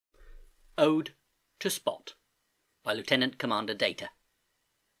Ode to Spot by Lieutenant Commander Data.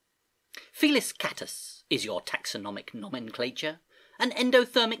 Felis catus is your taxonomic nomenclature, an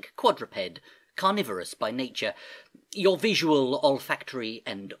endothermic quadruped, carnivorous by nature. Your visual, olfactory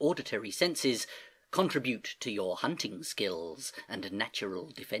and auditory senses contribute to your hunting skills and natural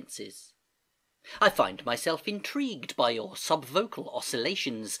defences. I find myself intrigued by your subvocal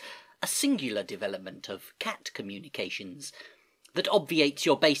oscillations, a singular development of cat communications that obviates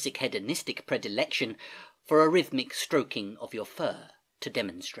your basic hedonistic predilection for a rhythmic stroking of your fur to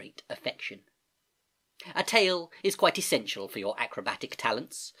demonstrate affection. A tail is quite essential for your acrobatic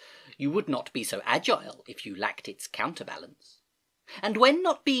talents. You would not be so agile if you lacked its counterbalance. And when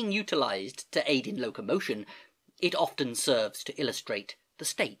not being utilised to aid in locomotion, it often serves to illustrate the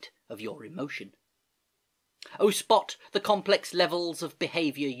state of your emotion. O Spot, the complex levels of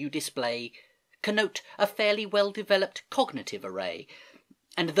behaviour you display connote a fairly well-developed cognitive array,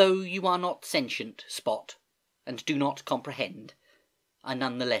 and though you are not sentient, Spot, and do not comprehend, I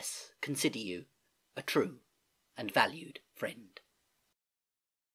none the less consider you a true and valued friend.